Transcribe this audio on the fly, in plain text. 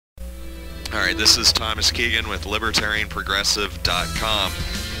All right, this is Thomas Keegan with LibertarianProgressive.com.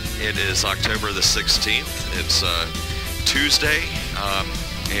 It is October the 16th. It's Tuesday,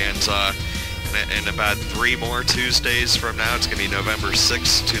 and in about 3 more Tuesdays from now, it's going to be November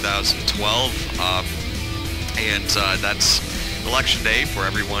 6, 2012, and that's Election Day for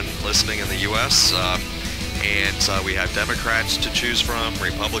everyone listening in the U.S., and we have Democrats to choose from,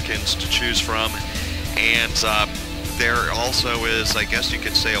 Republicans to choose from, and there also is, I guess you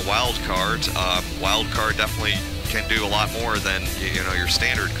could say, a wild card. Wild card definitely can do a lot more than your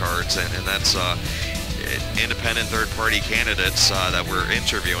standard cards, and that's independent third-party candidates that we're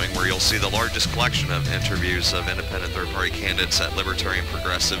interviewing, where you'll see the largest collection of interviews of independent third-party candidates at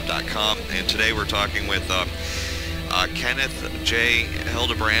LibertarianProgressive.com. And today we're talking with Kenneth J.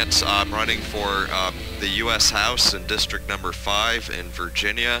 Hildebrandt, running for the U.S. House in District Number 5 in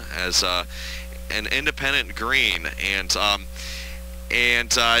Virginia as an independent Green, and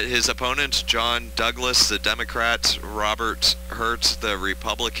his opponent, John Douglas, the Democrat, Robert Hurt, the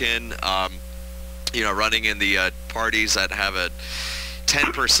Republican, running in the parties that have a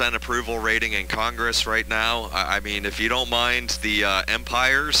 10% approval rating in Congress right now. I mean, if you don't mind the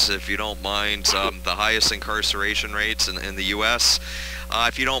empires, if you don't mind the highest incarceration rates in the U.S.,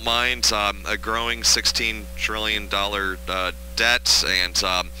 if you don't mind a growing $16 trillion debt, and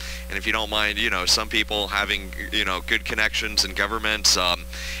if you don't mind, some people having, good connections in government,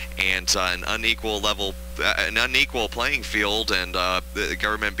 and an unequal playing field, and the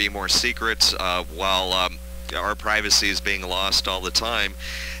government being more secret while our privacy is being lost all the time,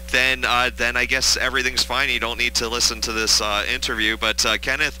 then I guess everything's fine. You don't need to listen to this interview. But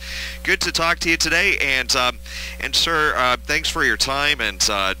Kenneth, good to talk to you today, and sir, thanks for your time, and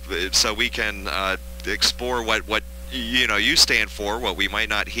so we can explore what you stand for, what we might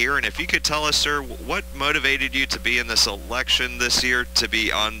not hear. And if you could tell us, sir, what motivated you to be in this election this year, to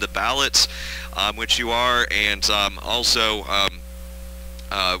be on the ballots, which you are, and also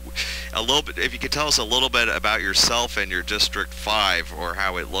a little bit, if you could tell us a little bit about yourself and your District 5, or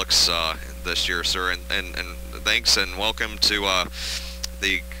how it looks this year, sir. And thanks, and welcome to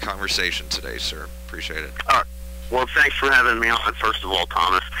the conversation today, sir. Appreciate it. Well, thanks for having me on, first of all,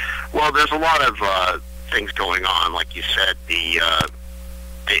 Thomas. Well, there's a lot of things going on. Like you said,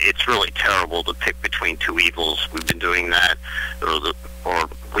 it's really terrible to pick between two evils. We've been doing that, or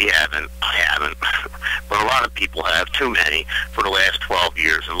we haven't, I haven't, but a lot of people have, too many, for the last 12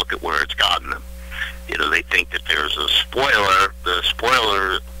 years, and look at where it's gotten them. They think that there's a spoiler. The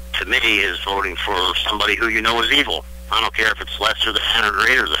spoiler, to me, is voting for somebody who is evil. I don't care if it's lesser than or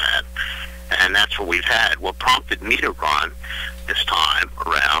greater than. And that's what we've had. What prompted me to run this time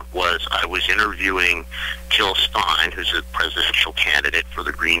around was I was interviewing Jill Stein, who's a presidential candidate for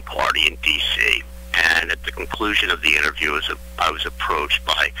the Green Party in D.C., and at the conclusion of the interview, I was approached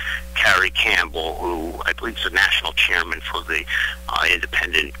by Carrie Campbell, who I believe is the national chairman for the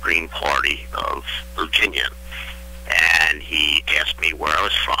Independent Green Party of Virginia, and he asked me where I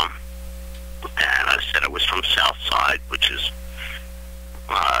was from, and I said I was from Southside, which is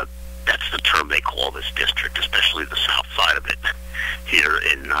that's the term they call this district, especially the south side of it here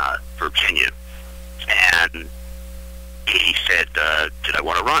in Virginia. And he said, did I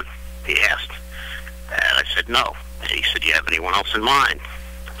want to run? He asked. And I said, no. And he said, do you have anyone else in mind?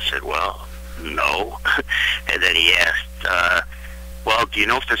 I said, well, no. And then he asked, well, do you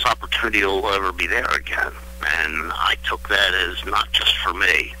know if this opportunity will ever be there again? And I took that as not just for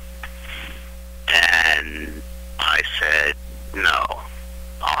me. And I said, no.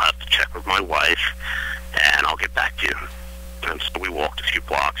 I'll have to check with my wife, and I'll get back to you. And so we walked a few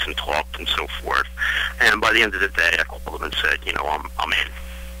blocks and talked and so forth. And by the end of the day, I called them and said, I'm in.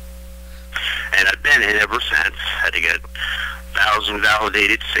 And I've been in ever since. Had to get 1,000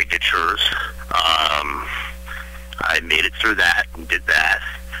 validated signatures. I made it through that and did that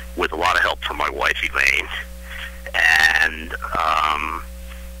with a lot of help from my wife, Elaine. And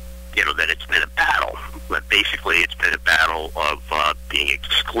that it's been a battle. But basically, it's been a battle of being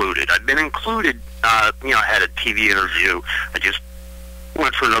excluded. I've been included. I had a TV interview. I just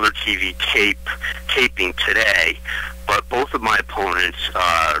went for another TV taping today. But both of my opponents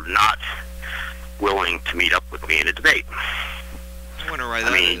are not willing to meet up with me in a debate. I wonder why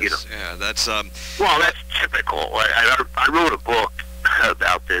that is. Yeah, that's well, that's typical. I wrote a book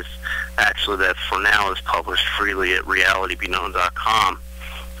about this, actually, that for now is published freely at realitybeknown.com.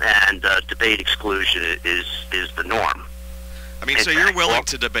 And debate exclusion is the norm. I mean, so you're willing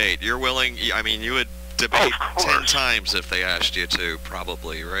to debate. You're willing, I mean, you would debate 10 times if they asked you to,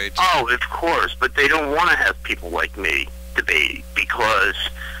 probably, right? Oh, of course, but they don't want to have people like me debating, because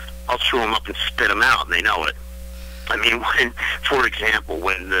I'll chew them up and spit them out, and they know it. I mean, when, for example,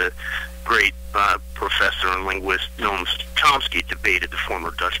 when the great professor and linguist Noam Chomsky debated the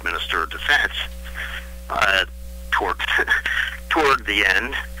former Dutch Minister of Defense, toward the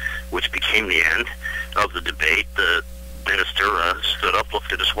end, which became the end of the debate, the minister stood up,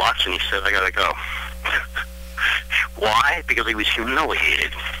 looked at his watch, and he said, "I gotta go." Why? Because he was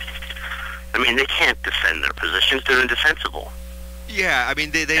humiliated. I mean, they can't defend their positions. They're indefensible. Yeah, I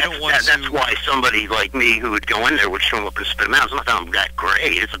mean, they don't want to... That's why somebody like me who would go in there would show them up and spit them out. It's not that I'm that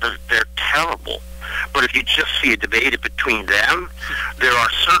great. They're terrible. But if you just see a debate between them, there are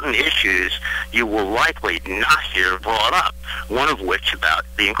certain issues you will likely not hear brought up, one of which about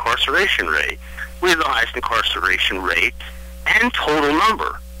the incarceration rate. We have the highest incarceration rate and total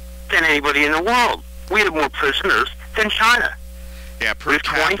number than anybody in the world. We have more prisoners than China. Yeah, per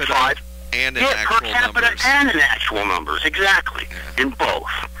capita and in actual per capita numbers. And in actual numbers, exactly. Yeah. In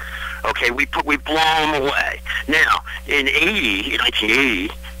both. Okay, we blow them away. Now, in 1980,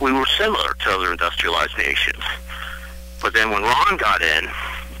 we were similar to other industrialized nations. But then when Ron got in,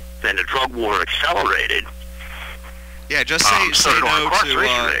 then the drug war accelerated. Yeah, just say no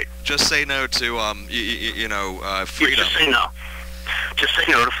to just say no to freedom. Yeah, just say no. Just say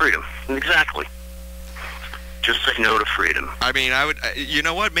no to freedom. Exactly. Just say no to freedom. I mean, I would. You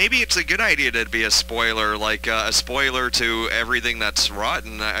know what? Maybe it's a good idea to be a spoiler, like a spoiler to everything that's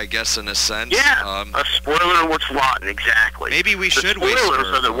rotten. I guess in a sense. Yeah, a spoiler of what's rotten. Exactly. Maybe we should. The spoilers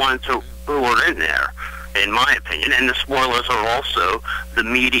are the ones who are in there, in my opinion, and the spoilers are also the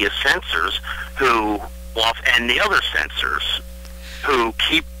media censors and the other censors who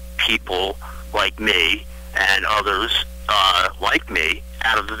keep people like me and others like me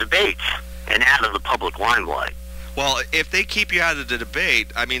out of the debates and out of the public limelight. Well, if they keep you out of the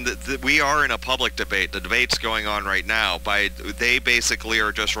debate, I mean, we are in a public debate. The debate's going on right now. They basically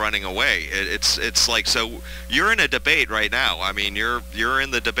are just running away. It's like, so you're in a debate right now. I mean, you're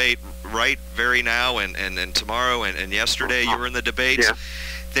in the debate right very now, and tomorrow and yesterday you were in the debates. Yeah.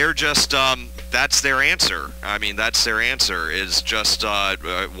 They're just that's their answer. I mean, that's their answer, is just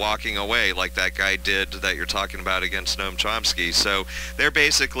walking away like that guy did that you're talking about against Noam Chomsky. So they're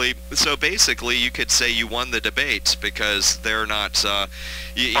basically you could say you won the debate because they're not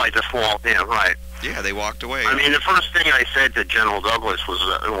by default. Yeah, right. Yeah, they walked away. I mean, the first thing I said to General Douglas was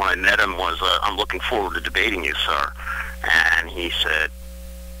when I met him was, "I'm looking forward to debating you, sir." And he said,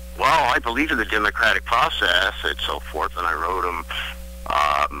 "Well, I believe in the democratic process," and so forth. And I wrote him.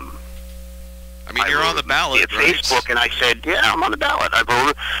 I mean, you're on the ballot, right? Facebook, and I said, "Yeah, I'm on the ballot." I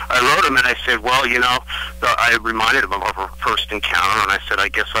wrote him, and I said, "Well, I reminded him of our first encounter, and I said, I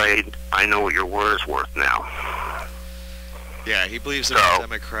guess I know what your word is worth now." Yeah, he believes in the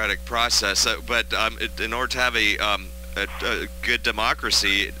democratic process, but in order to have a good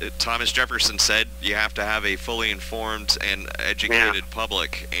democracy, Thomas Jefferson said you have to have a fully informed and educated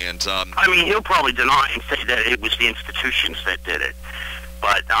public. And I mean, he'll probably deny and say that it was the institutions that did it,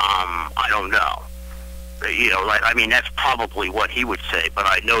 but I don't know. I mean, that's probably what he would say, but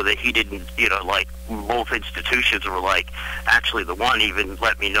I know that he didn't, like both institutions were like, actually the one even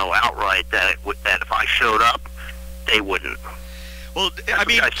let me know outright that if I showed up, they wouldn't. Well, I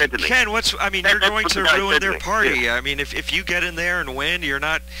mean, Ken, you're going to ruin their party. Yeah. I mean, if you get in there and win, you're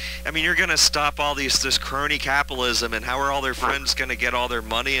going to stop all this crony capitalism, and how are all their friends going to get all their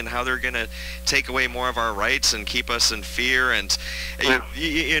money, and how they're going to take away more of our rights and keep us in fear, and, if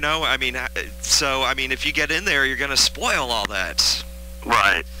you get in there, you're going to spoil all that.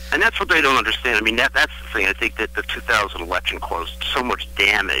 Right. And that's what they don't understand. I mean, that's the thing. I think that the 2000 election caused so much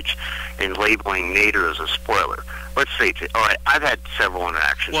damage in labeling Nader as a spoiler. Let's face it. All right, I've had several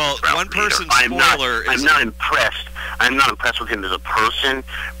interactions. Well, with one person spoiler. I'm not impressed. I'm not impressed with him as a person.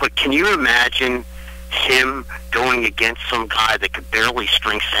 But can you imagine him going against some guy that could barely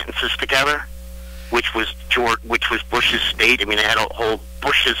string sentences together? Which was Bush's state. I mean, they had a whole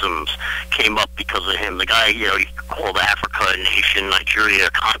Bushisms came up because of him. The guy, he called Africa a nation, Nigeria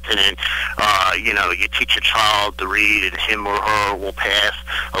a continent. You teach a child to read, and him or her will pass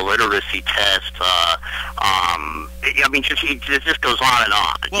a literacy test. I mean, it just goes on and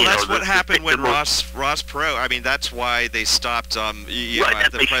on. Well, that's what happened with Ross Perot. I mean, that's why they stopped. They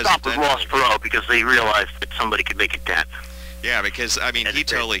stopped with Ross Perot because they realized that somebody could make a dent. Yeah, because, I mean, he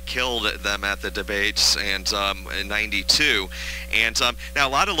totally killed them at the debates and in '92. And now, a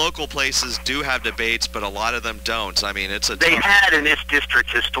lot of local places do have debates, but a lot of them don't. I mean, They had in this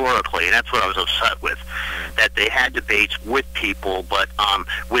district historically, and that's what I was upset with, that they had debates with people, but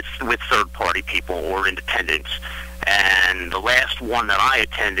with third-party people or independents. And the last one that I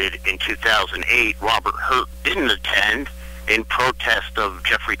attended in 2008, Robert Hurt didn't attend in protest of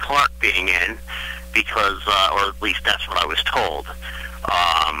Jeffrey Clark being in. because, or at least that's what I was told,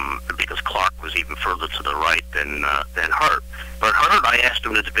 because Clark was even further to the right than Hurt. But Hurt, I asked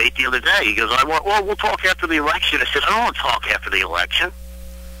him to debate the other day. He goes, well, we'll talk after the election. I said, I don't want to talk after the election.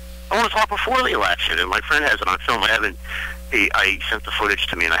 I want to talk before the election. And my friend has it on film. I sent the footage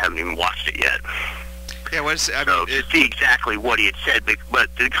to me, and I haven't even watched it yet. Yeah, to see exactly what he had said.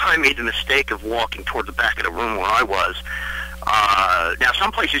 But the guy made the mistake of walking toward the back of the room where I was. Now,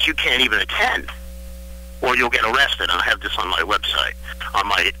 some places you can't even attend, or you'll get arrested. And I have this on my website, on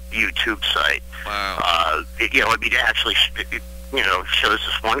my YouTube site. Wow. It actually, shows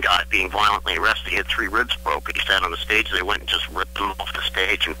this one guy being violently arrested. He had 3 ribs broken. He sat on the stage. They went and just ripped him off the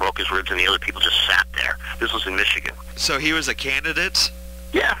stage and broke his ribs, and the other people just sat there. This was in Michigan. So he was a candidate?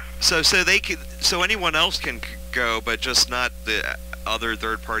 Yeah. So anyone else can go, but just not the other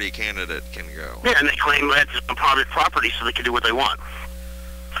third-party candidate can go. Yeah, and they claim that it's private property, so they can do what they want.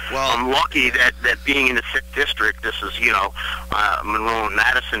 Well, I'm lucky that being in the 6th district, this is, Monroe and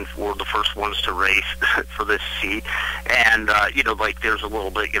Madison were the first ones to race for this seat. And, there's a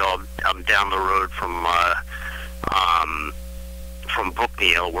little bit, I'm down the road from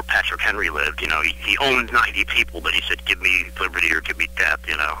Brookneal, where Patrick Henry lived. He owned 90 people, but he said, give me liberty or give me death,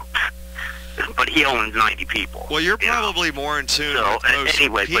 But he owns 90 people. Well, you're probably more in tune with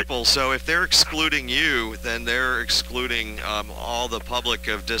most people, so if they're excluding you, then they're excluding all the public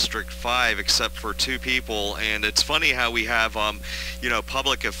of District 5 except for 2 people. And it's funny how we have,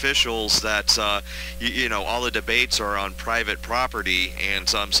 public officials that, all the debates are on private property, and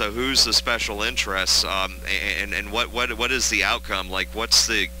so who's the special interest, and what is the outcome? Like, what's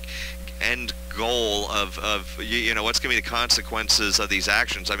the end goal of what's going to be the consequences of these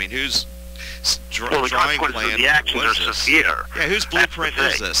actions? I mean, who's the consequences of the actions are severe. Yeah, whose blueprint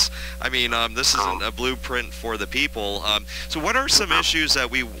is this? I mean, this isn't a blueprint for the people. So what are some issues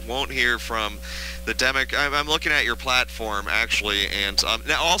that we won't hear from the I'm looking at your platform, actually, and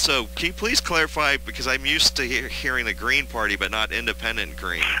now also, can you please clarify, because I'm used to hearing the Green Party, but not Independent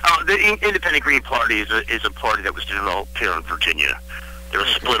Green. The Independent Green Party is a party that was developed here in Virginia. They're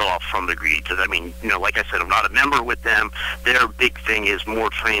split off from the Green, because, like I said, I'm not a member with them. Their big thing is more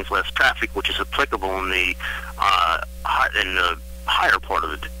trains, less traffic, which is applicable in the higher part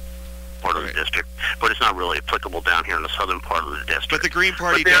of the district, but it's not really applicable down here in the southern part of the district. But the Green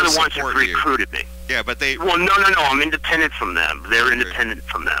Party they're does the ones support who recruited me. Yeah, but they... Well, no, I'm independent from them. They're independent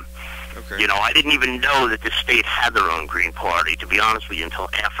from them. Okay. I didn't even know that the state had their own Green Party, to be honest with you, until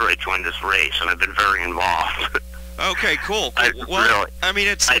after I joined this race, and I've been very involved. Okay, cool. Well, I mean,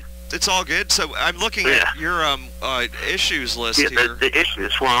 it's all good. So I'm looking at your issues list here. The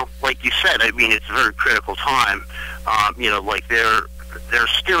issues, well, like you said, it's a very critical time. They're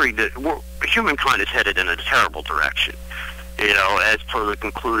steering humankind is headed in a terrible direction. As per the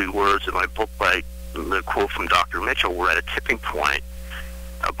concluding words of my book by the quote from Dr. Mitchell, we're at a tipping point,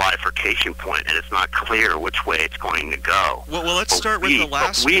 a bifurcation point, and it's not clear which way it's going to go. Well, let's start with the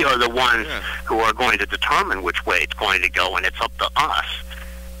last one. We are the ones who are going to determine which way it's going to go, and it's up to us.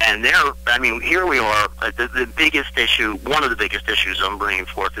 And here we are. The biggest issue, one of the biggest issues I'm bringing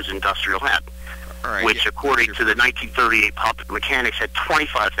forth is industrial hemp, which, according to the 1938 Popular Mechanics, had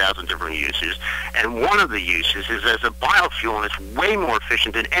 25,000 different uses. And one of the uses is as a biofuel, and it's way more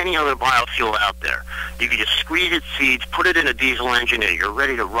efficient than any other biofuel out there. You can just squeeze its seeds, put it in a diesel engine, and you're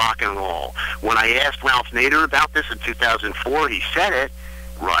ready to rock and roll. When I asked Ralph Nader about this in 2004, he said it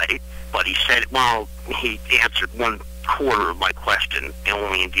right, but he said, he answered 1/4 of my question,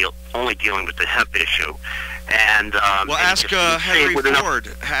 only dealing with the hemp issue. And ask Henry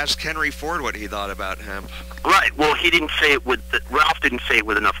Ford. Ask Henry Ford what he thought about hemp. Right. Well, he didn't say it Ralph didn't say it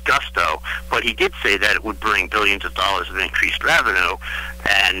with enough gusto, but he did say that it would bring billions of dollars of increased revenue,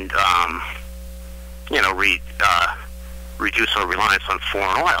 and reduce our reliance on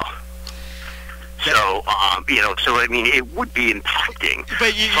foreign oil. So, it would be impacting.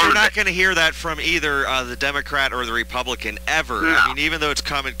 But you're not going to hear that from either the Democrat or the Republican ever. No. I mean, even though it's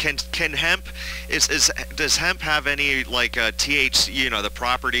common, can hemp does hemp have any THC? The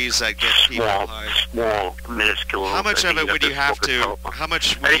properties that get people high? Small, minuscule. How much of it would you have to? How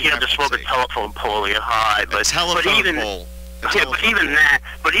much? I think you have to smoke a telephone pole to get high. But pole. But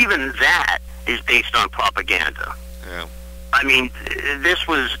even that is based on propaganda. Yeah. This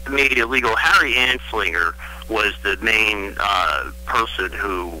was made illegal. Harry Anslinger was the main person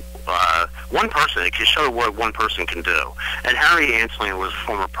who, one person, it can show what one person can do. And Harry Anslinger was a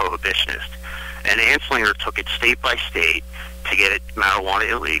former prohibitionist. And Anslinger took it state by state to get marijuana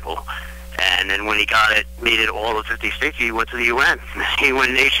illegal. And then when he got it, made it all of 50 states, he went to the UN. He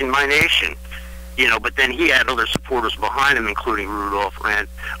went nation by nation. But then he had other supporters behind him, including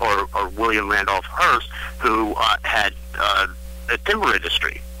or William Randolph Hearst, who had the timber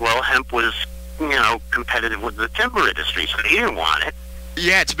industry. Well, hemp was, competitive with the timber industry, so he didn't want it.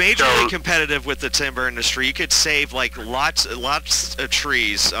 Yeah, it's majorly competitive with the timber industry. You could save like lots of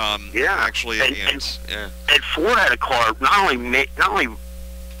trees. Actually, and Ford had a car not only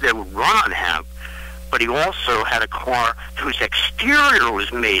that would run on hemp, but he also had a car whose exterior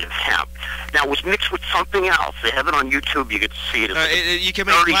was made of hemp. Now, it was mixed with something else. They have it on YouTube. You can see it. You can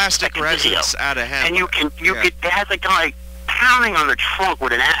make plastic resins out of hemp. And it has a guy pounding on the trunk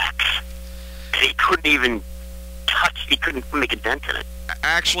with an axe, and he couldn't make a dent in it.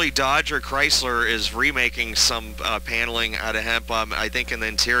 Actually, Dodge or Chrysler is remaking some paneling out of hemp. I think in the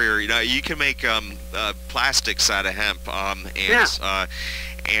interior, you can make plastics out of hemp.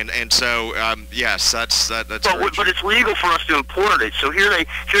 And so yes, that's. But it's legal for us to import it. So here they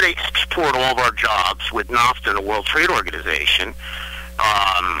export all of our jobs with NAFTA and the World Trade Organization.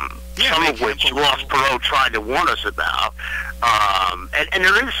 Some of which Ross Perot tried to warn us about. And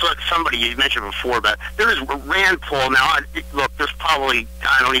there is somebody you mentioned before about, there is Rand Paul. Now, look, there's probably,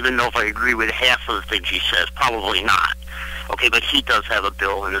 I don't even know if I agree with half of the things he says. Probably not. Okay, but he does have a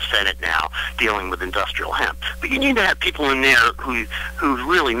bill in the Senate now dealing with industrial hemp. But you need to have people in there who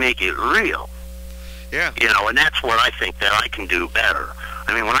really make it real. Yeah. And that's what I think that I can do better.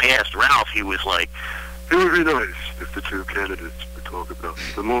 I mean, when I asked Ralph, he was like, it would be nice if the two candidates would talk about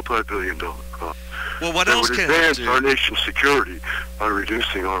the multi-billion-dollar crop. Well, what else can advance our nation's security by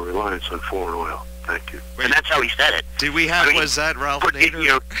reducing our reliance on foreign oil. Thank you. And that's how he said it. Did we have? Was that Ralph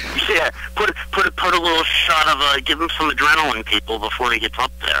Nader? Put a little shot of give him some adrenaline, people, before he gets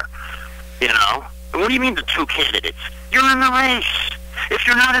up there. And what do you mean the two candidates? You're in the race. If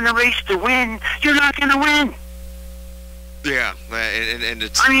you're not in the race to win, you're not going to win. Yeah, and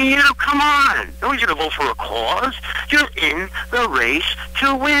it's... I mean, come on. Nobody's going to vote for a cause. You're in the race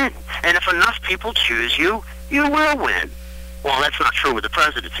to win. And if enough people choose you, you will win. Well, that's not true with the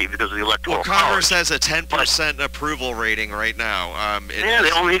presidency because of the electoral college. Congress has a 10% approval rating right now.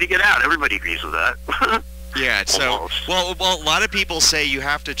 They all need to get out. Everybody agrees with that. Yeah, so, well, a lot of people say you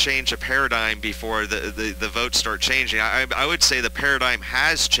have to change a paradigm before the votes start changing. I would say the paradigm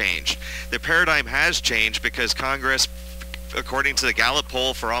has changed. The paradigm has changed because Congress, according to the Gallup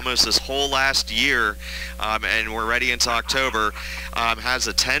poll, for almost this whole last year, and we're ready into October, has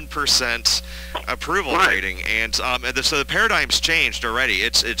a 10% approval rating, and so the paradigm's changed already.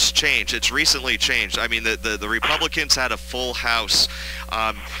 It's changed. It's recently changed. I mean, the Republicans had a full House,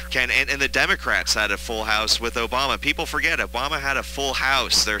 and the Democrats had a full House with Obama. People forget Obama had a full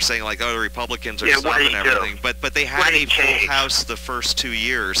House. They're saying like, oh, the Republicans are stopping everything, but they had a full House the first 2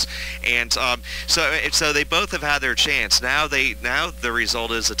 years, and so they both have had their chance. Now the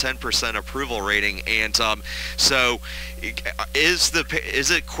result is a 10% approval rating, and so is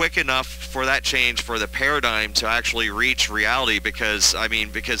it quick enough for that change for the paradigm to actually reach reality? Because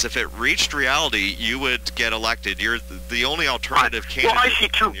if it reached reality, you would get elected. You're the only alternative candidate. Well, I see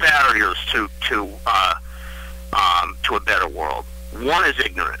two barriers to a better world. One is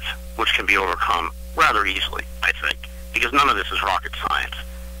ignorance, which can be overcome rather easily, I think, because none of this is rocket science.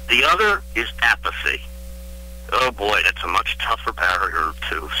 The other is apathy. Oh boy, that's a much tougher barrier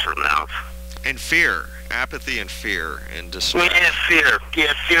to surmount. And fear. Apathy and fear and despair. Yeah, fear.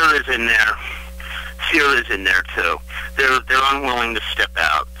 Yeah, fear is in there. Fear is in there too. They're unwilling to step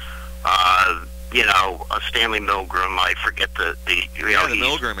out. Stanley Milgram, I forget the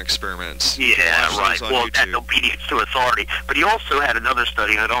Milgram experiments. Yeah, right. Well, that's obedience to authority. But he also had another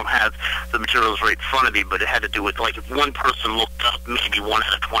study, and I don't have the materials right in front of me, but it had to do with, like, if one person looked up, maybe 1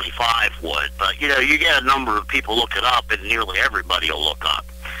 out of 25 would. But, you get a number of people look it up, and nearly everybody will look up.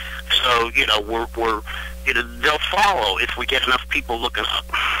 So, they'll follow if we get enough people looking up.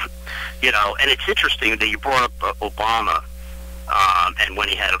 And it's interesting that you brought up Obama, and when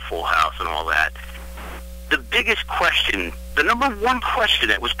he had a full House and all that. The biggest question, the number one question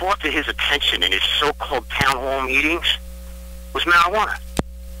that was brought to his attention in his so-called town hall meetings was marijuana.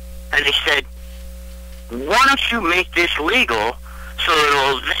 And they said, why don't you make this legal so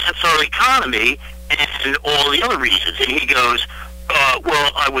it'll advance our economy and all the other reasons? And he goes,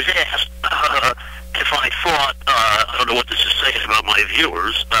 well, I was asked if I thought, I don't know what this is saying about my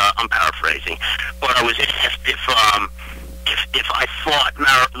viewers, I'm paraphrasing, but I was asked if I thought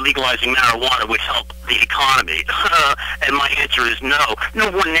legalizing marijuana would help the economy. And my answer is no.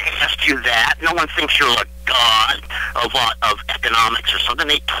 No one asked you that. No one thinks you're a god of economics or something.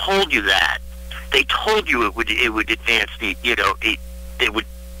 They told you that. They told you it would advance the, it would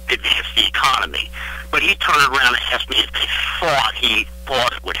advance the economy. But he turned around and asked me if they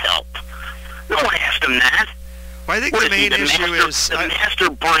thought it would help. No one asked him that. Well, I think What the is he, main issue is... the master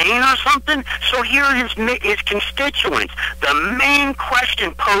brain or something? So here are his constituents. The main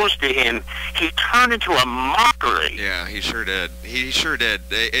question posed to him, he turned into a mockery. Yeah, he sure did. He sure did.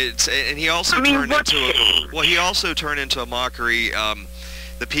 And he also turned into he also turned into a mockery.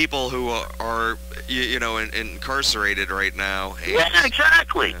 The people who are incarcerated right now. And, yeah,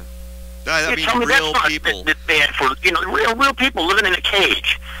 exactly. Yeah. I mean, real people. That's bad for, real people living in a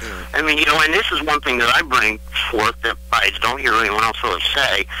cage. Yeah. I mean, and this is one thing that I bring forth that I don't hear anyone else really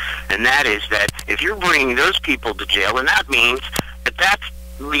say, and that is that if you're bringing those people to jail, then that means that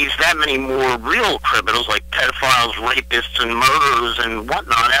leaves that many more real criminals like pedophiles, rapists, and murderers and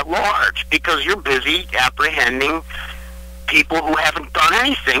whatnot at large, because you're busy apprehending people who haven't done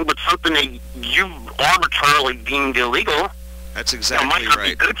anything but something that you arbitrarily deemed illegal. That's exactly right. It might not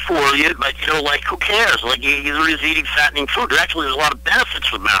be good for you, but, like, who cares? Like, you're just eating fattening food. There's a lot of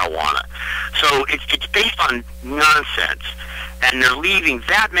benefits with marijuana. So it's based on nonsense. And they're leaving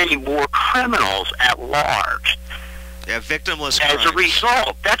that many more criminals at large. Yeah, victimless as crimes. a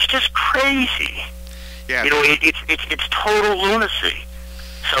result. That's just crazy. Yeah. It's total lunacy.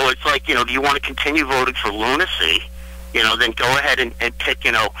 So it's like, do you want to continue voting for lunacy? Then go ahead and pick,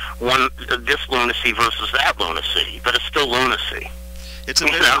 this lunacy versus that lunacy. But it's still lunacy. It's a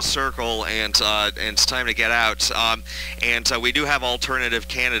vicious circle, and it's time to get out. And we do have alternative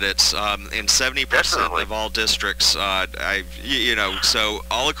candidates in 70% of all districts. So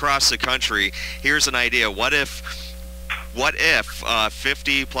all across the country, here's an idea. What if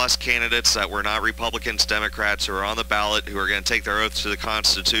 50-plus candidates that were not Republicans, Democrats, who are on the ballot, who are going to take their oath to the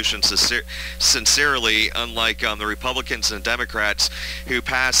Constitution sincerely, unlike the Republicans and Democrats who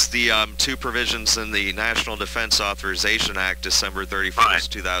passed the two provisions in the National Defense Authorization Act, December 31st,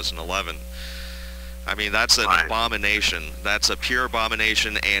 2011. I mean, that's an abomination. That's a pure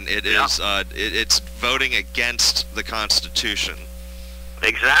abomination, and it is it's voting against the Constitution.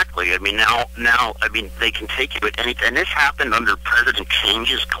 Exactly. I mean, now, they can take you at anything. And this happened under President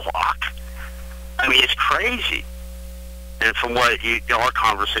Change's clock. I mean, it's crazy. And from what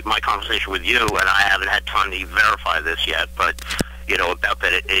my conversation with you, and I haven't had time to verify this yet, but, about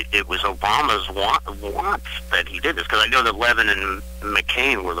that it was Obama's wants that he did this. Because I know that Levin and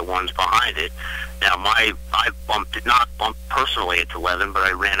McCain were the ones behind it. Now, I did not bump personally into Levin, but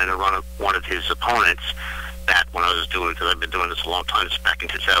I ran into one of his opponents back when I was doing, because I've been doing this a long time, it's back in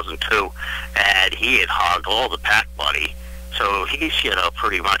 2002, and he had hogged all the PAC money, so he's,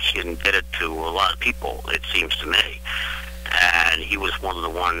 pretty much indebted it to a lot of people, it seems to me, and he was one of the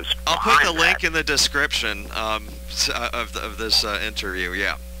ones I'll put the link in the description of this interview,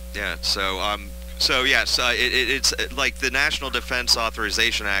 yeah, so yes, it's like the National Defense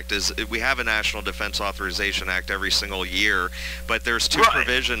Authorization Act we have a National Defense Authorization Act every single year, but there's two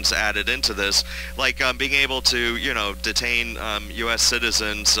provisions added into this, like being able to, detain U.S.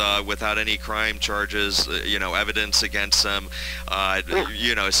 citizens without any crime charges, evidence against them, a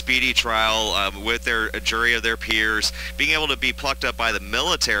speedy trial with a jury of their peers, being able to be plucked up by the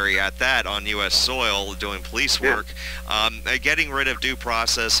military at that on U.S. soil doing police work, getting rid of due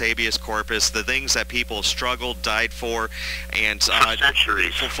process, habeas corpus, the things that people struggled, died for, and for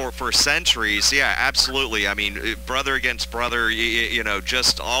centuries. For centuries, yeah, absolutely. I mean, brother against brother,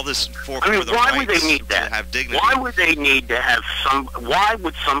 just all this for the why rights would they need that? To have dignity. Why would they need to have why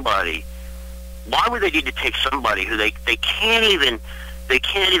would they need to take somebody who they can't even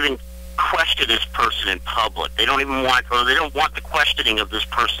question this person in public? They don't want the questioning of this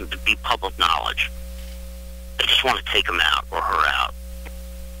person to be public knowledge. They just want to take him out or her out.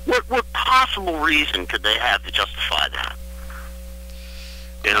 What possible reason could they have to justify that?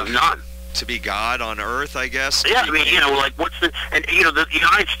 None. To be God on earth, I guess. Yeah, I mean, what's the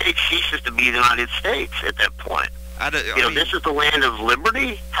United States ceases to be the United States at that point. This is the land of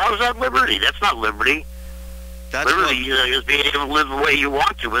liberty? How is that liberty? That's not liberty. Liberty is being able to live the way you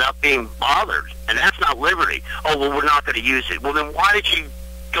want to without being bothered. And that's not liberty. Oh, well, we're not going to use it. Well, then why did you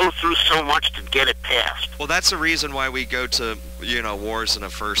go through so much to get it passed? Well, that's the reason why we go to wars in the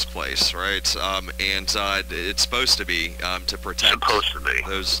first place, right? And it's supposed to be to protect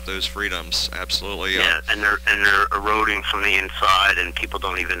those freedoms. Absolutely. Yeah, and they're eroding from the inside, and people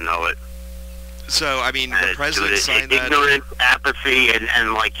don't even know it. So I mean, the president signed that. Ignorance, apathy,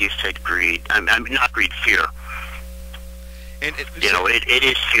 and like you said, greed. I mean, not greed, fear. And it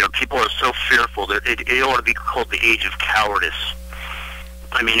is fear. People are so fearful that it ought to be called the age of cowardice.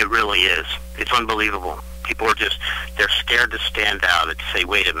 I mean, it really is. It's unbelievable. People are they're scared to stand out and say,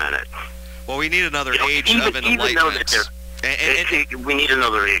 wait a minute. Well, we need another age of enlightenment We need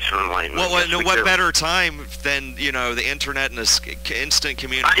another age of enlightenment. Well, no, what better time than, you know, the internet and instant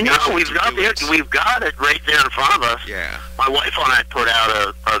communication? I know, we've got it right there in front of us. Yeah. My wife and I put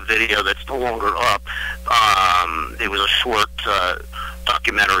out a video that's no longer up. It was a short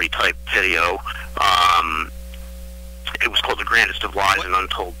documentary type video. It was called The Grandest of Lies and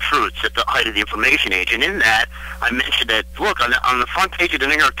Untold Truths at the height of the information age. And in that, I mentioned that, look, on the front page of the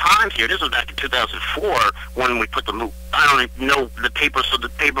New York Times here, this was back in 2004 when we put I don't even know the paper, so the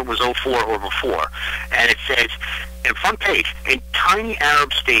paper was 04 or before. And it says, in front page, in tiny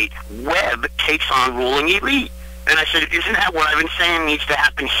Arab state, web takes on ruling elite. And I said, isn't that what I've been saying needs to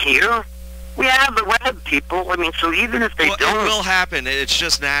happen here? We have the web, people. I mean, so even if they don't... It will happen. It's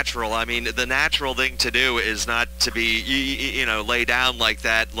just natural. I mean, the natural thing to do is not to be, you know, lay down like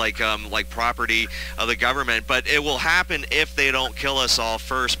that, like property of the government. But it will happen if they don't kill us all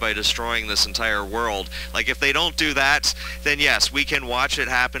first by destroying this entire world. Like, if they don't do that, then yes, we can watch it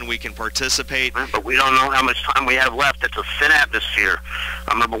happen. We can participate. But we don't know how much time we have left. It's a thin atmosphere.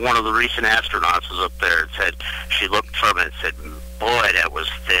 I remember one of the recent astronauts was up there and said, she looked from it and said, boy, that was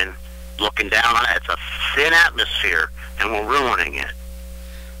thin. Looking down on it, it's a thin atmosphere, and we're ruining it.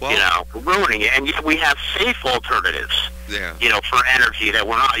 Well, you know, we're ruining it, and yet we have safe alternatives. Yeah. You know, for energy that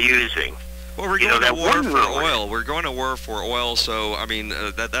we're not using. Well, we're going to war for oil. We're going to war for oil, so I mean,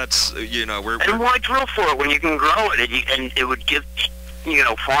 that's you know, And why drill for it when you can grow it, and it would give, you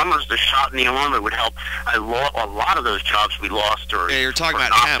know, farmers the shot in the arm. It would help a lot of those jobs we lost, or you're talking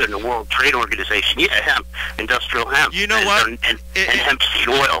about hemp in the World Trade Organization. Yeah, hemp, industrial hemp. You know what? And hemp seed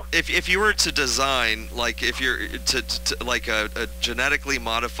oil. If you were to design, like, if you're to like a genetically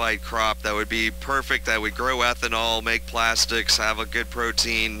modified crop that would be perfect, that would grow ethanol, make plastics, have a good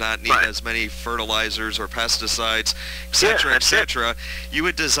protein, not need as many fertilizers or pesticides, etc., etc., you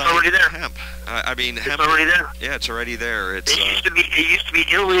would design hemp. I mean, hemp. It's already there. Yeah, it's already there. It used to be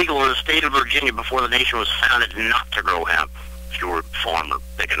illegal in the state of Virginia before the nation was founded not to grow hemp. If you were a farmer,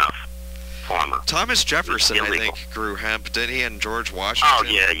 big enough farmer. Thomas Jefferson, I think, grew hemp, didn't he? And George Washington.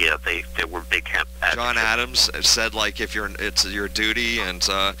 Oh yeah, they were big hemp advocates. John Adams said, like, it's your duty, and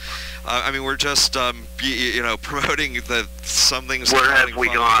I mean, we're just you know, promoting some things. Where have we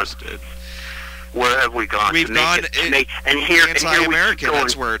gone? Where have we gone? We've gone anti-American.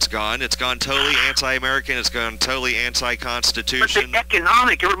 That's where it's gone. It's gone totally anti-American. It's gone totally anti-Constitution. But the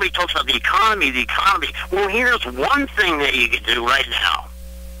economic, everybody talks about the economy. Well, here's one thing that you can do right now.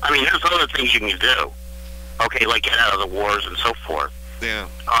 I mean, there's other things you can do. Okay, like get out of the wars and so forth. Yeah.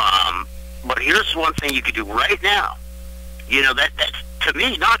 But here's one thing you could do right now. You know, that's, to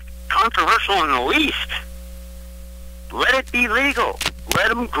me, not controversial in the least. Let it be legal. Let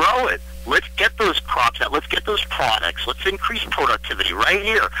them grow it. Let's get those crops out. Let's get those products. Let's increase productivity right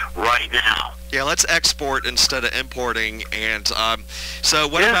here, right now. Yeah, let's export instead of importing. And so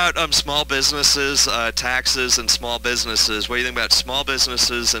what about small businesses, taxes and small businesses? What do you think about small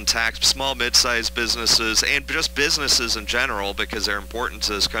businesses and small mid-sized businesses, and just businesses in general, because they're important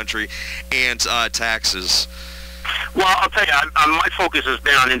to this country, and taxes? Well, I'll tell you, my focus has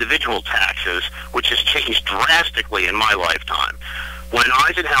been on individual taxes, which has changed drastically in my lifetime. When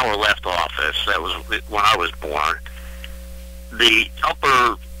Eisenhower left office, that was when I was born, the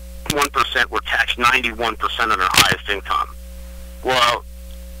upper 1% were taxed 91% of their highest income. Well,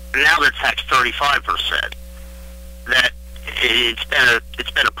 now they're taxed 35%. That it's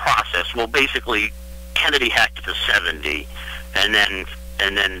been a process. Well, basically, Kennedy hacked it to 70, and then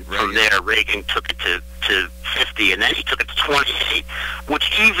from there Reagan took it to 50, and then he took it to 28,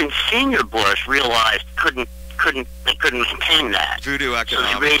 which even Senior Bush realized they couldn't maintain that. Voodoo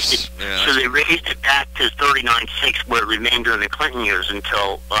economics. So they raised it back to 39.6, where it remained during the Clinton years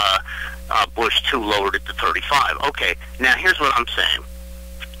until Bush 2 lowered it to 35. Okay, now here's what I'm saying.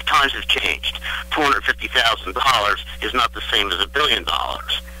 Times have changed. $250,000 is not the same as $1 billion.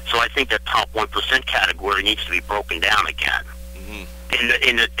 So I think that top 1% category needs to be broken down again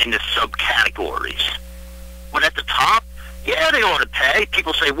in the subcategories. But at the top, yeah, they ought to pay.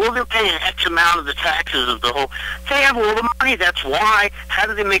 People say, well, they're paying X amount of the taxes of the whole. They have all the money. That's why. How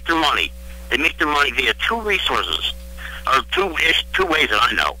do they make their money? They make their money via two resources, or two ways that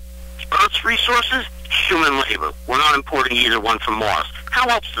I know. Earth's resources, human labor. We're not importing either one from Mars. How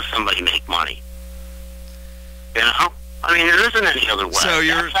else does somebody make money? You know? I mean, there isn't any other way. So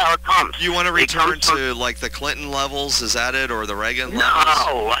that's how it comes. You want to return to, like, the Clinton levels? Is that it, or the Reagan levels?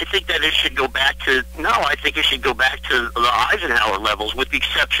 No, I think that it should go back to. No, I think it should go back to the Eisenhower levels, with the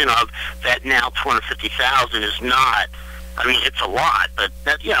exception of that now 250,000 is not. I mean, it's a lot, but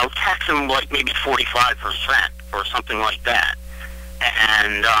that, you know, tax them like maybe 45% or something like that,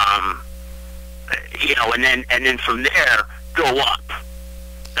 and and then from there go up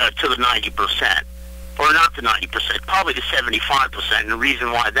to the 90%. Or not to 90%, probably to 75%. And the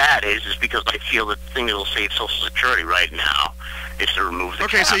reason why that is because I feel that the thing that will save Social Security right now is to remove the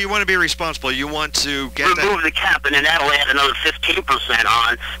cap. Okay, so you want to be responsible. You want to remove the cap, and then that'll add another 15%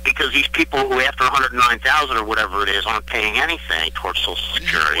 on, because these people who, after 109,000 or whatever it is, aren't paying anything towards Social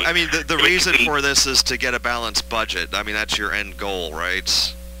Security. I mean, the reason for this is to get a balanced budget. I mean, that's your end goal,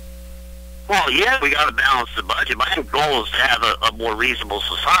 right? Well, yeah, we got to balance the budget. My end goal is to have a more reasonable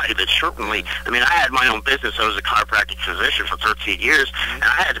society. But certainly, I mean, I had my own business. I was a chiropractic physician for 13 years, and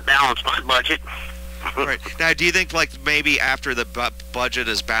I had to balance my budget. Right. Now, do you think, like, maybe after the budget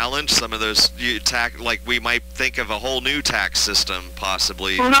is balanced, some of those like, we might think of a whole new tax system,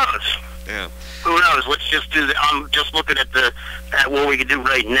 possibly? Who knows? Yeah. Who knows? Let's just do that. I'm just looking at what we can do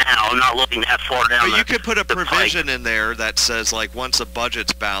right now. I'm not looking that far down. But you could put a provision in there that says, like, once a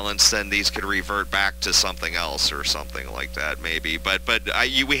budget's balanced, then these could revert back to something else or something like that, maybe. But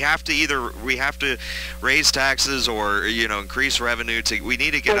we have to raise taxes or increase revenue. We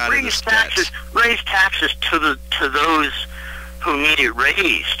need to get out of this debt. Raise taxes to those who need it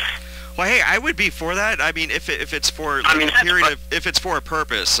raised. Well, hey, I would be for that. I mean, if it's for if it's for a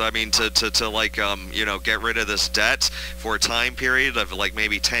purpose, I mean, to like get rid of this debt for a time period of like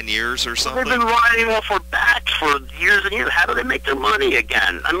maybe 10 years or something. They've been riding off our backs for years and years. How do they make their money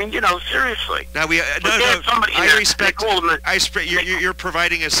again? I mean, seriously. Now you're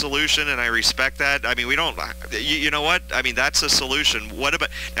providing a solution, and I respect that. I mean, we don't. You know what? I mean, that's a solution. What about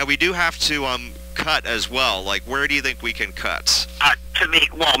now? We do have to cut as well. Like, where do you think we can cut?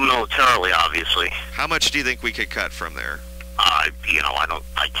 Militarily, obviously. How much do you think we could cut from there? I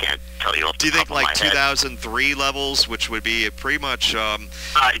can't tell you off the top of my head. Do you think like 2003 levels, which would be pretty much I'm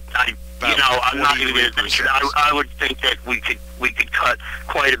not even going to. I would think that we could cut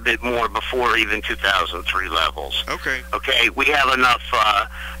quite a bit more before even 2003 levels. Okay. Okay, we have enough.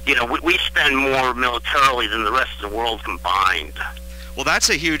 We spend more militarily than the rest of the world combined. Well, that's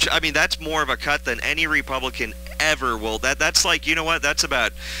a huge. I mean, that's more of a cut than any Republican ever will. That's like, that's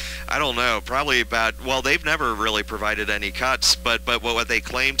about, I don't know, probably about. Well, they've never really provided any cuts, but what they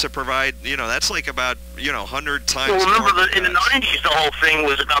claim to provide, that's like about 100 times. Well, remember in the 90s, the whole thing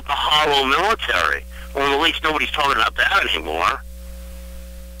was about the hollow military. Well, at least nobody's talking about that anymore.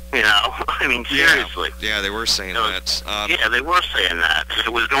 I mean, seriously. Yeah, they were saying that. Yeah, they were saying that.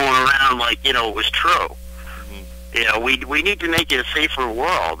 It was going around like it was true. We need to make it a safer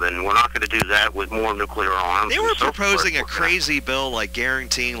world, and we're not going to do that with more nuclear arms. They were proposing a crazy bill, like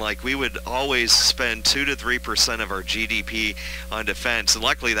guaranteeing, like we would always spend 2 to 3% of our GDP on defense. And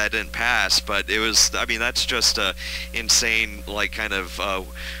luckily, that didn't pass. But it was, I mean, that's just a insane, like, kind of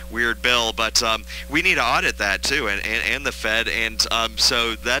weird bill. But we need to audit that too, and the Fed, and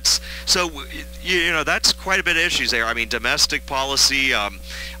so that's that's quite a bit of issues there. I mean, domestic policy.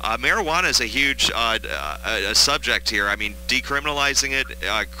 Marijuana is a huge a subject here. I mean, decriminalizing it,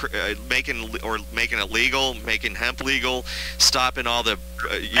 making it legal, making hemp legal, stopping all the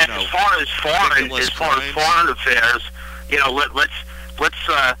As far as foreign affairs,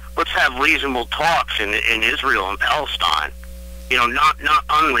 let's have reasonable talks in Israel and Palestine. Not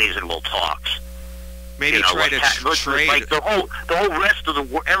unreasonable talks. Maybe try to trade. Like the whole rest of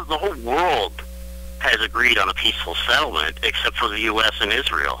the whole world has agreed on a peaceful settlement, except for the U.S. and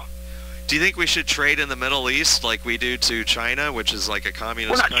Israel. Do you think we should trade in the Middle East like we do to China, which is like a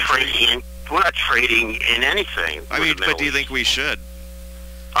communist country? We're not trading in anything. I mean, but do you think we should?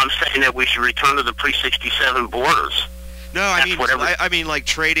 I'm saying that we should return to the pre-67 borders. No, I mean like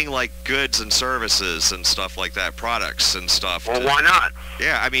trading like goods and services and stuff like that, products and stuff. Well, why not?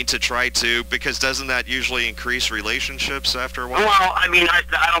 Yeah, I mean because doesn't that usually increase relationships after a while? Well, I mean, I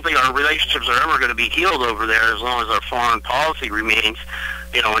don't think our relationships are ever going to be healed over there as long as our foreign policy remains,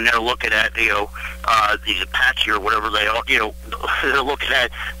 and they're looking at, these Apache or whatever they are, they're looking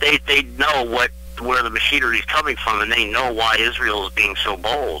at, they know where the machinery is coming from, and they know why Israel is being so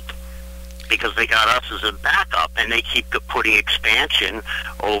bold. Because they got us as a backup, and they keep putting expansion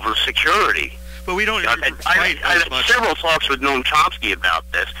over security. But we don't. I had several talks with Noam Chomsky about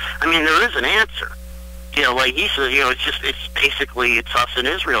this. I mean, there is an answer. Like he said, it's basically us and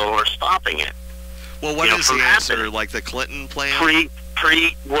Israel who are stopping it. Well, what is the answer? Like the Clinton plan? Actually,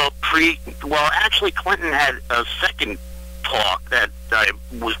 Clinton had a second talk that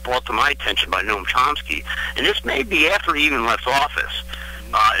was brought to my attention by Noam Chomsky, and this may be after he even left office.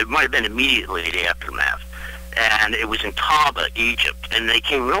 It might have been immediately in the aftermath. And it was in Taba, Egypt. And they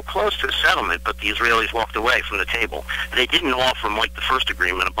came real close to a settlement, but the Israelis walked away from the table. They didn't offer them, like the first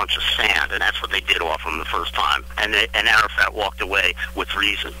agreement, a bunch of sand, and that's what they did offer them the first time. And Arafat walked away with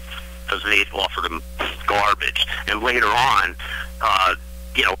reason. because they offered him garbage. And later on,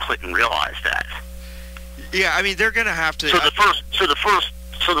 Clinton realized that. Yeah, I mean, they're going to have to. So the first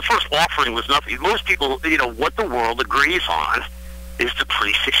offering was nothing. Most people, what the world agrees on is the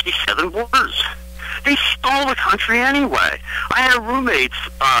pre-67 borders. They stole the country anyway. I had a roommate's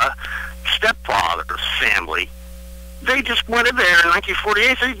stepfather's family. They just went in there in 1948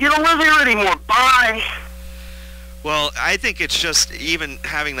 and said, "You don't live here anymore. Bye." Well, I think it's just even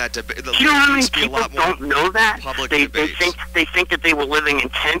having that debate. You know how many people don't know that? They think that they were living in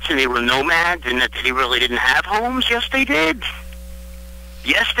tents and they were nomads and that they really didn't have homes. Yes, they did.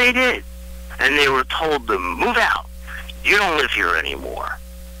 Yes, they did. And they were told to move out. You don't live here anymore.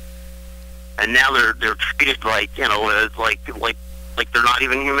 And now they're treated like like they're not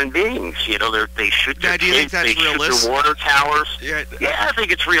even human beings. They shoot their do you think kids, that's they realistic? shoot their water towers. Yeah, I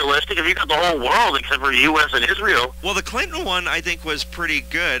think it's realistic. If you got the whole world except for the U.S. and Israel. Well, the Clinton one I think was pretty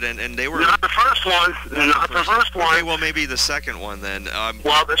good, and they were not the first one. Not the first one. Okay, well maybe the second one then.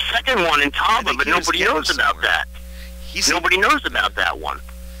 Well, the second one in Taba, but nobody knows about that. Nobody knows about that one.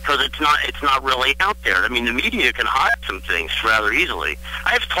 Because it's not really out there. I mean, the media can hide some things rather easily.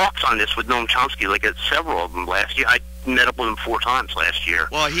 I have talks on this with Noam Chomsky, like at several of them last year. I met up with him 4 times last year.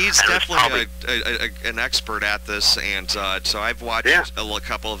 Well, he's definitely an expert at this, and so I've watched a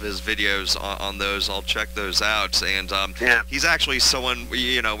couple of his videos on those. I'll check those out, and he's actually someone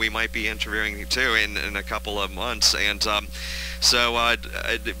we might be interviewing too in a couple of months, and he's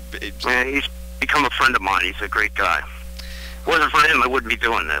become a friend of mine. He's a great guy. Wasn't for him, I wouldn't be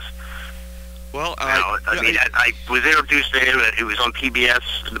doing this. Well, I was introduced to him. It was on PBS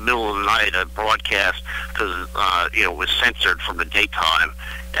in the middle of the night, a broadcast, because it was censored from the daytime,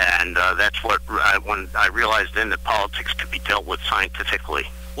 and that's when I realized then that politics could be dealt with scientifically.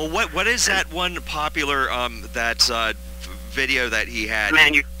 Well, what is that one popular video that he had?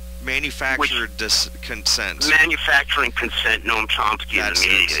 Manufactured consent. Manufacturing consent. Noam Chomsky in the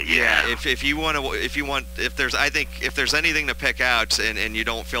media. Yeah. If there's anything to pick out, and you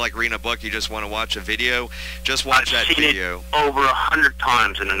don't feel like reading a book, you just want to watch a video, just watch that video. I've seen it over 100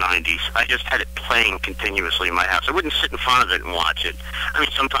 times in the 90s. I just had it playing continuously in my house. I wouldn't sit in front of it and watch it. I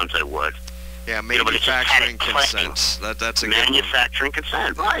mean, sometimes I would. Yeah, manufacturing consent. That's a manufacturing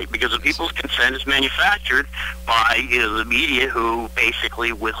consent, right? Because the people's consent is manufactured by the media, who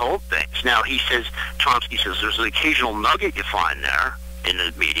basically withhold things. Now Chomsky says, there's an occasional nugget you find there in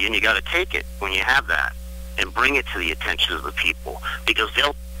the media, and you got to take it when you have that and bring it to the attention of the people, because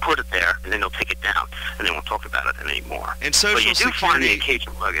they'll put it there and then they'll take it down and they won't talk about it anymore. And Social Security, find the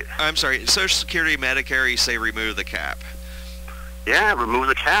occasional nugget. I'm sorry, Social Security, Medicare, you say remove the cap. Yeah, remove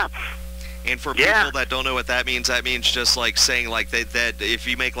the cap. And for people that don't know what that means just like saying like that if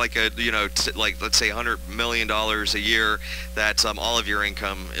you make like let's say $100 million a year, that all of your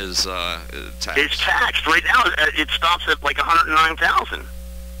income is taxed. It's taxed right now. It stops at like $109,000.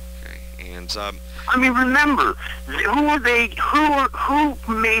 Okay, and I mean, remember, who are they? Who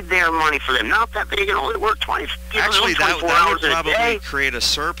made their money for them? Not that they can only work 20. Actually, that would probably day. create a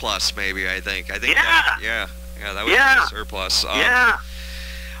surplus. Maybe I think. Yeah. That would create a surplus.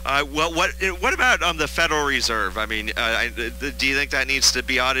 Well, what about the Federal Reserve? I mean, do you think that needs to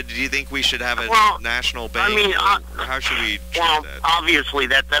be audited? Do you think we should have a national bank? I mean, how should we treat that? Obviously,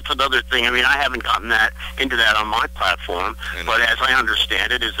 that's another thing. I mean, I haven't gotten into that on my platform, but as I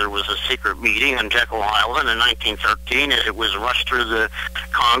understand it, there was a secret meeting on Jekyll Island in 1913, and it was rushed through the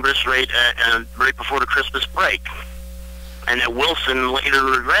Congress right before the Christmas break, and that Wilson later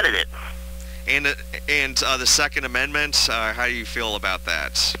regretted it. And the Second Amendment, how do you feel about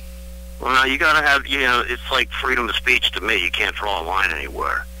that? Well, now you got to have, it's like freedom of speech to me. You can't draw a line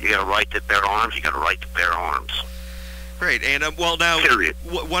anywhere. You got a right to bear arms. You got a right to bear arms. Great. And well, now period.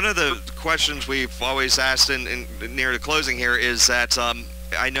 One of the questions we've always asked in near the closing here is that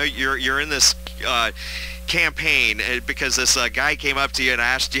I know you're in this campaign because this guy came up to you and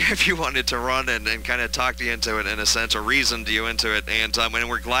asked you if you wanted to run and kind of talked you into it in a sense, or reasoned you into it, and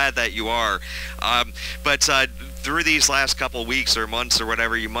we're glad that you are. But through these last couple weeks or months or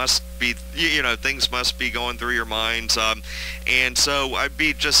whatever, you must be, things must be going through your mind. And so I'd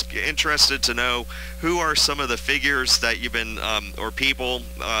be just interested to know, who are some of the figures that you've been, or people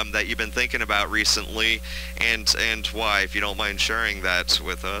that you've been thinking about recently, and why, if you don't mind sharing that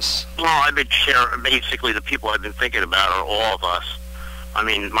with us? Well, I've been sharing, basically the people I've been thinking about are all of us. I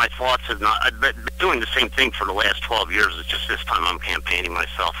mean, my thoughts have not, I've been doing the same thing for the last 12 years. It's just this time I'm campaigning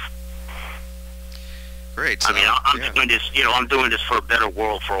myself. Great. I mean, I'm doing this, I'm doing this for a better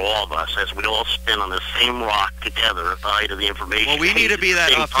world for all of us, as we all stand on the same rock together at the height of the information. Well, we need to be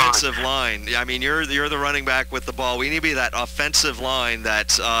that offensive line. I mean, you're the running back with the ball. We need to be that offensive line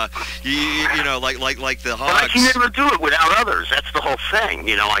that, like the Hogs. But I can never do it without others. That's the whole thing.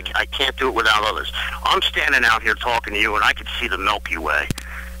 I can't do it without others. I'm standing out here talking to you, and I can see the Milky Way.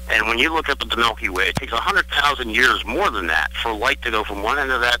 And when you look up at the Milky Way, it takes 100,000 years, more than that, for light to go from one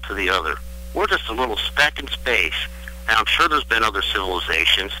end of that to the other. We're just a little speck in space. And I'm sure there's been other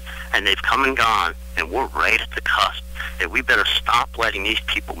civilizations, and they've come and gone, and we're right at the cusp. And we better stop letting these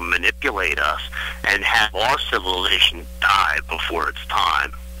people manipulate us and have our civilization die before it's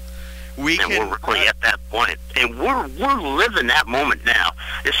time. We're really at that point. And we're living that moment now.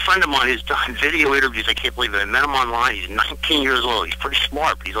 This friend of mine who's done video interviews, I can't believe it. I met him online. He's 19 years old. He's pretty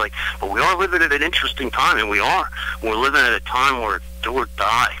smart. But he's like, but we are living at an interesting time, and we are. We're living at a time where it's do or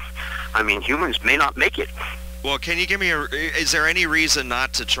die. I mean, humans may not make it. Well, can you give me is there any reason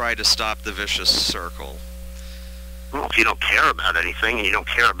not to try to stop the vicious circle? Well, if you don't care about anything, and you don't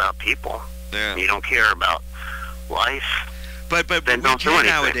care about people, and you don't care about life, but then we can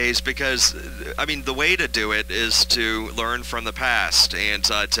nowadays, because I mean, the way to do it is to learn from the past and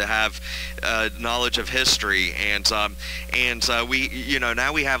to have knowledge of history, and we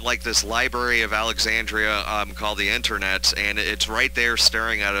now we have like this Library of Alexandria called the Internet, and it's right there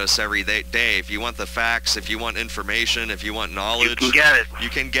staring at us every day. If you want the facts, if you want information, if you want knowledge, you can get it. You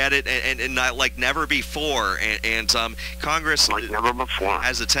can get it, and not like never before. And Congress, like never before,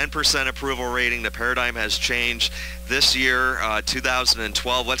 has a 10% approval rating. The paradigm has changed. This year,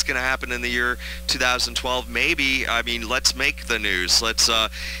 2012, what's going to happen in the year 2012? Maybe, I mean, let's make the news. Let's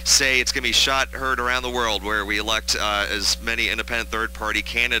say it's going to be heard around the world, where we elect as many independent third-party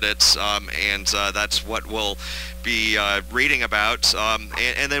candidates, and that's what we'll be reading about.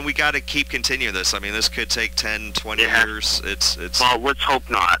 And then we got to keep continuing this. I mean, this could take 10, 20 years. It's Well, let's hope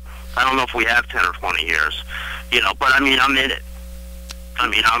not. I don't know if we have 10 or 20 years, but I mean, I'm in it. I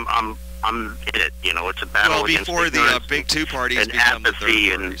mean, I'm in it. It's a battle against before the big two parties and become apathy,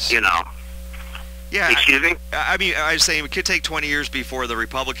 the third parties. and Yeah. Excuse me? I mean, I was saying it could take 20 years before the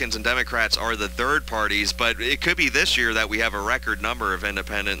Republicans and Democrats are the third parties, but it could be this year that we have a record number of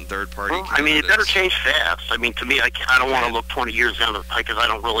independent and third party candidates. I mean, it better change fast. I mean, to me, I don't want to look 20 years down the pike, because I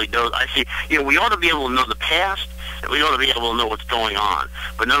don't really know. I see, we ought to be able to know the past, and we ought to be able to know what's going on,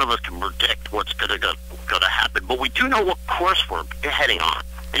 but none of us can predict what's going to happen. But we do know what course we're heading on.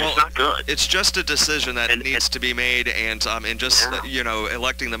 And it's not good. It's just a decision that needs to be made, and just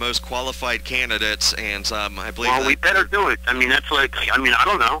electing the most qualified candidates, and I believe. Well, we better do it. I mean, that's like, I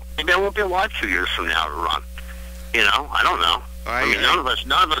don't know. Maybe I won't be alive 2 years from now to run. I don't know. I mean, none of us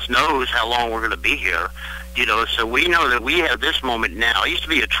knows how long we're going to be here. So we know that we have this moment now. I used to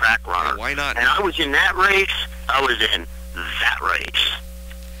be a track runner. Why not? And I was in that race. I was in that race.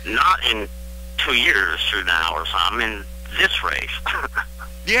 Not in 2 years from now or something. I'm in this race.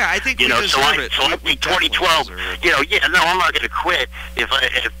 Yeah, I think we deserve it. So I think 2012. I'm not going to quit if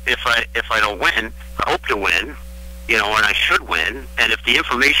I don't win. I hope to win. And I should win. And if the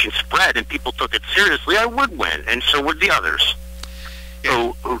information spread and people took it seriously, I would win. And so would the others.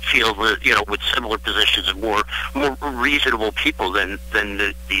 Who feel that, with similar positions and more reasonable people than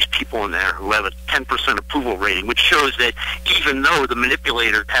these people in there who have a 10% approval rating, which shows that even though the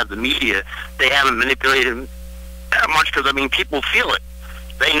manipulators have the media, they haven't manipulated that much, because people feel it.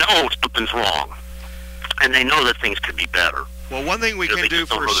 They know something's wrong, and they know that things could be better. Well, one thing we can do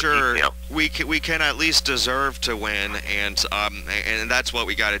for sure, we can at least deserve to win, and that's what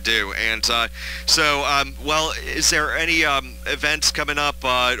we got to do. And well, is there any events coming up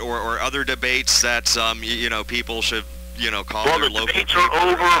or other debates that people should call their local? Well, the debates are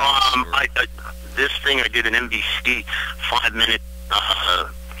over. This thing I did an NBC 5-minute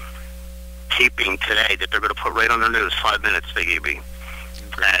taping today that they're going to put right on their news. 5 minutes they gave me.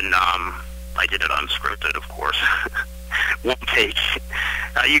 And I did it unscripted, of course. One take.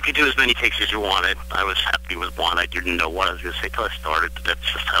 You could do as many takes as you wanted. I was happy with one. I didn't know what I was going to say till I started, but that's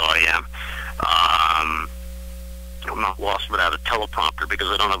just how I am. I'm not lost without a teleprompter, because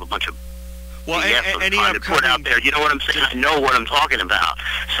I don't have a bunch of any trying to put out there. You know what I'm saying? I know what I'm talking about.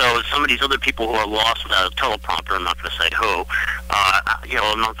 So some of these other people who are lost without a teleprompter, I'm not going to say who,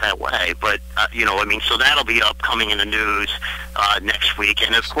 I'm not that way. But, so that'll be upcoming in the news next week.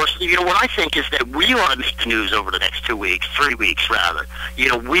 And, of course, what I think is that we ought to make the news over the next 2 weeks, 3 weeks, rather.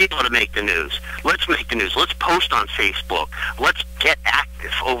 We ought to make the news. Let's make the news. Let's post on Facebook. Let's get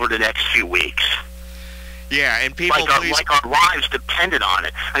active over the next few weeks. Yeah, and people like our lives depended on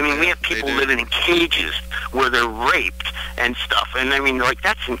it. I mean, we have people living in cages where they're raped and stuff. And,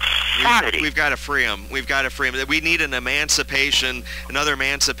 that's insane. insanity. We've got to free them. We've got to free them. We need another emancipation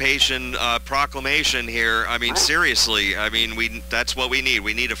proclamation here. I mean, seriously. I mean, that's what we need.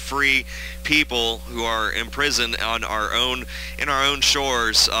 We need to free people who are imprisoned in our own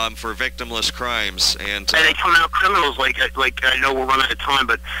shores for victimless crimes. And they come out criminals like I know we're running out of time,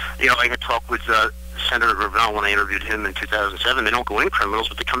 but I had talked with Senator Gravel when I interviewed him in 2007. They don't go in criminals,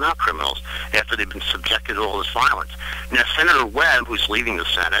 but they come out criminals after they've been subjected to all this violence. Now, Senator Webb, who's leaving the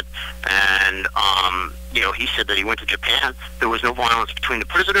Senate, and he said that he went to Japan. There was no violence between the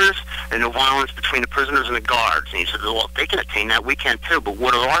prisoners, and no violence between the prisoners and the guards. And he said, well, if they can attain that, we can too. But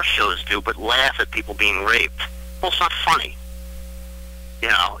what do our shows do but laugh at people being raped? Well, it's not funny.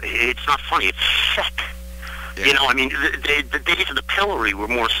 It's not funny. It's sick. Yeah. I mean, the days of the pillory were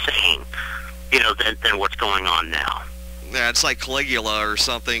more sane, than what's going on now. Yeah, it's like Caligula or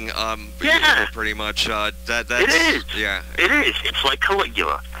something. Yeah. Pretty much. That's, it is. Yeah. It is. It's like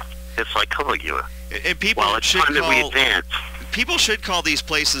Caligula. And people should time that we advance. People should call these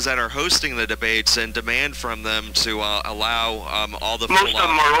places that are hosting the debates and demand from them to allow all the. Most of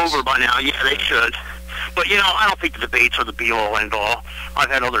them are over by now. Yeah, they should. But, I don't think the debates are the be-all, end-all. I've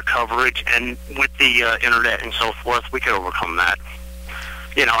had other coverage, and with the Internet and so forth, we could overcome that.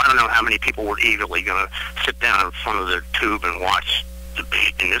 I don't know how many people were eagerly going to sit down in front of their tube and watch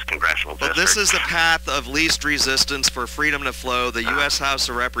debate in this congressional district. But this is the path of least resistance for freedom to flow. The U.S. House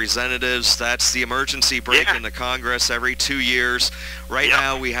of Representatives, that's the emergency break in the Congress every 2 years. Right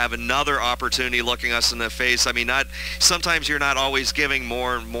now we have another opportunity looking us in the face. I mean, sometimes you're not always giving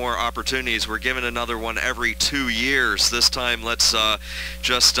more and more opportunities. We're giving another one every 2 years. This time let's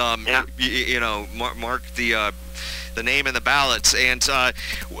just, mark the name in the ballots. And,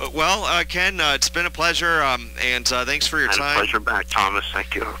 Ken, it's been a pleasure, and thanks for your time. A pleasure back, Thomas.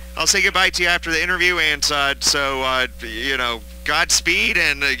 Thank you. I'll say goodbye to you after the interview, and Godspeed,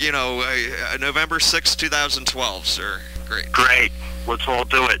 and, November 6, 2012, sir. Great. Let's all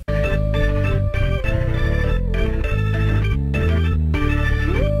do it.